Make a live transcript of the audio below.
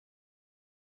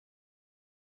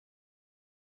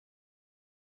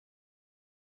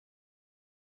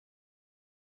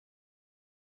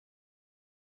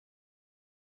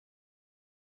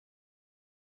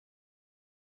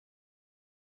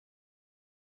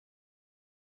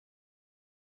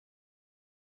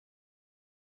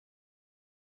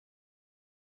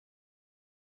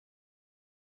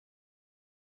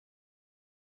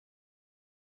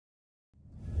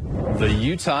The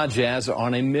Utah Jazz are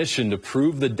on a mission to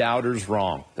prove the doubters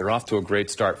wrong. They're off to a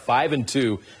great start,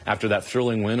 5-2 after that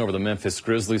thrilling win over the Memphis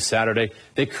Grizzlies Saturday.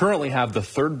 They currently have the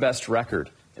third best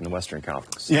record in the Western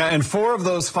Conference. Yeah, and 4 of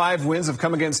those 5 wins have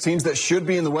come against teams that should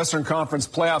be in the Western Conference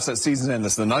playoffs at season's end.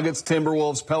 This is the Nuggets,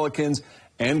 Timberwolves, Pelicans,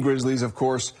 and Grizzlies, of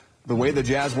course. The way the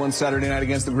Jazz won Saturday night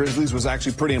against the Grizzlies was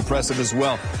actually pretty impressive as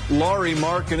well. Lauri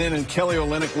Markkanen and Kelly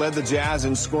Olynyk led the Jazz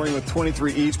in scoring with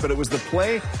 23 each, but it was the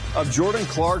play of Jordan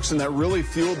Clarkson that really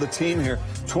fueled the team here.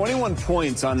 21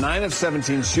 points on 9 of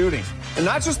 17 shooting. And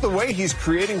not just the way he's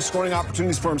creating scoring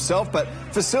opportunities for himself, but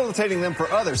facilitating them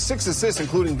for others. 6 assists,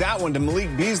 including that one to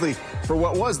Malik Beasley for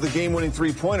what was the game-winning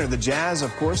three-pointer. The Jazz,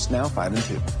 of course, now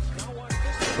 5-2.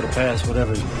 For the past,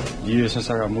 years since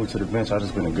I got moved to the bench, I've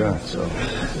just been a gun. So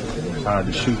it's hard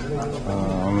to shoot.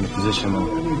 I'm in a position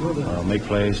to make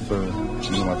plays for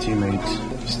my teammates,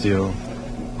 still,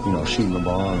 shooting the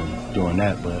ball and doing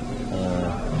that. But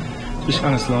just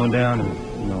kind of slowing down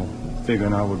and,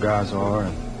 figuring out what guys are.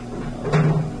 And,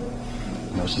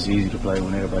 it's just easy to play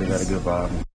when everybody got a good vibe.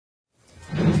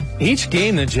 Each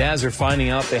game, the Jazz are finding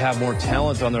out they have more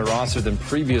talent on their roster than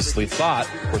previously thought,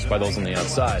 of course, by those on the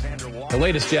outside. The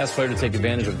latest Jazz player to take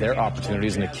advantage of their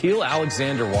opportunities, Nickeil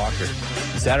Alexander-Walker.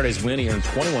 In Saturday's win, he earned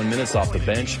 21 minutes off the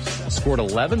bench, scored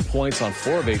 11 points on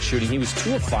 4 of 8 shooting. He was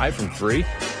 2 of 5 from 3.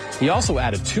 He also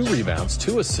added 2 rebounds,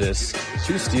 2 assists,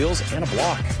 2 steals, and a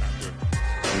block.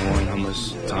 Knowing how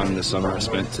much time this summer I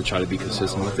spent to try to be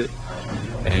consistent with it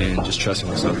and just trusting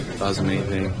myself. That was the main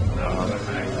thing.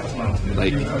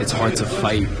 It's hard to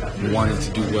fight wanting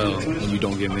to do well when you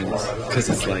don't get minutes, because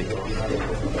it's like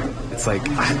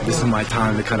this is my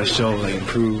time to kind of show,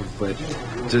 improve, but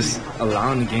just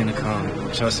allowing the game to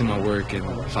come, trusting my work, and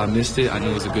if I missed it, I knew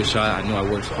it was a good shot. I knew I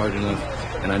worked hard enough,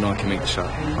 and I know I can make the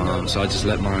shot. So I just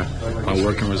let my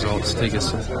work and results take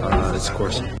its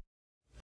course.